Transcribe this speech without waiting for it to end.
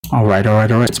All right.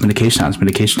 It's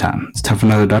medication time. It's time for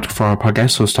another Dr. Kafarga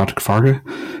podcast. So it's Dr. Kafarga.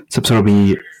 This episode will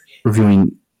be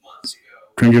reviewing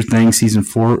Stranger Things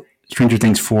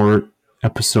 4,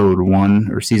 episode 1,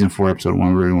 or season 4, episode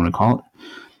 1, whatever you want to call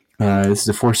it. This is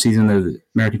the fourth season of the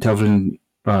American television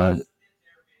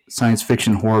science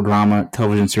fiction horror drama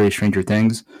television series Stranger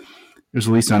Things. It was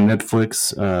released on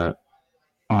Netflix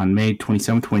on May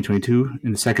 27, 2022,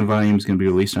 and the second volume is going to be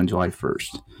released on July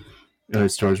 1st. It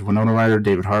stars Winona Ryder,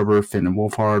 David Harbour, Fenton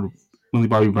Wolfhard, Millie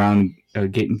Bobby Brown,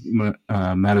 Gaten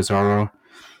Matazzaro,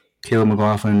 Caleb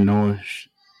McLaughlin, Noah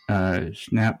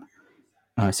Schnapp,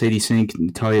 Sadie Sink,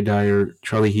 Natalia Dyer,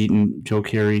 Charlie Heaton, Joe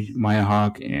Carey, Maya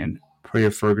Hawke, and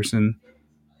Priya Ferguson,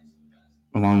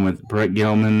 along with Brett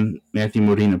Gelman, Matthew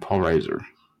Modine, and Paul Reiser.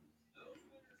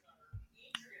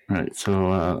 All right, so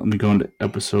let me go into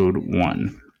episode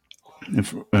 1.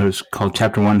 It was called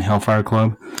Chapter 1, Hellfire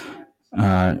Club.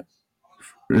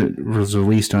 It was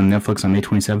released on Netflix on May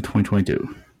 27,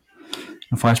 2022.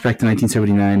 A flashback to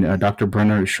 1979, Dr.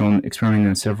 Brenner is shown experimenting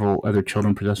on several other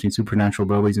children possessing supernatural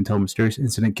abilities until a mysterious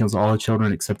incident kills all the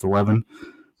children except 11,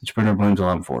 which Brenner blames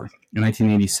 11 for. In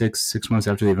 1986, 6 months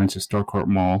after the events at Starcourt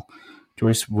Mall,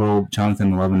 Joyce, Will, Jonathan,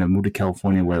 and 11 have moved to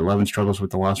California, where 11 struggles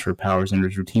with the loss of her powers and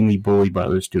is routinely bullied by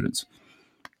other students.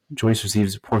 Joyce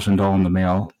receives a porcelain doll in the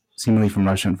mail, seemingly from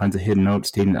Russia, and finds a hidden note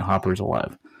stating that Hopper is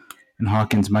alive. In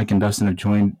Hawkins, Mike and Dustin have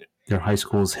joined their high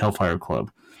school's Hellfire Club,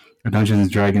 a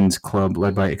Dungeons & Dragons club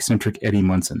led by eccentric Eddie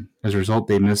Munson. As a result,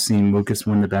 they miss seeing Lucas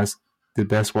win the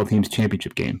basketball team's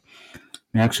championship game.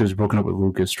 Max, who is broken up with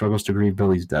Lucas, struggles to grieve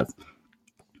Billy's death.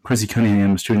 Chrissy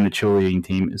Cunningham, a student of the cheerleading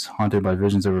team, is haunted by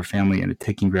visions of her family and a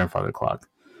ticking grandfather clock.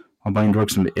 While buying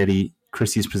drugs from Eddie,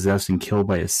 Chrissy is possessed and killed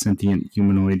by a sentient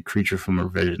humanoid creature from her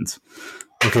visions.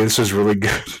 Okay, this was really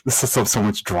good. This sets up so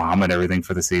much drama and everything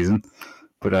for the season.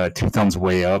 But 2 thumbs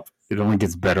way up. It only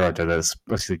gets better after this,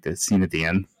 especially the scene at the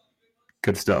end.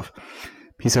 Good stuff.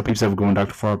 Peace out, peeps. Have a good one.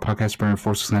 Dr. Farr, podcast burner,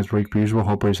 469 per week per usual.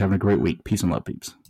 Hope everybody's having a great week. Peace and love, peeps.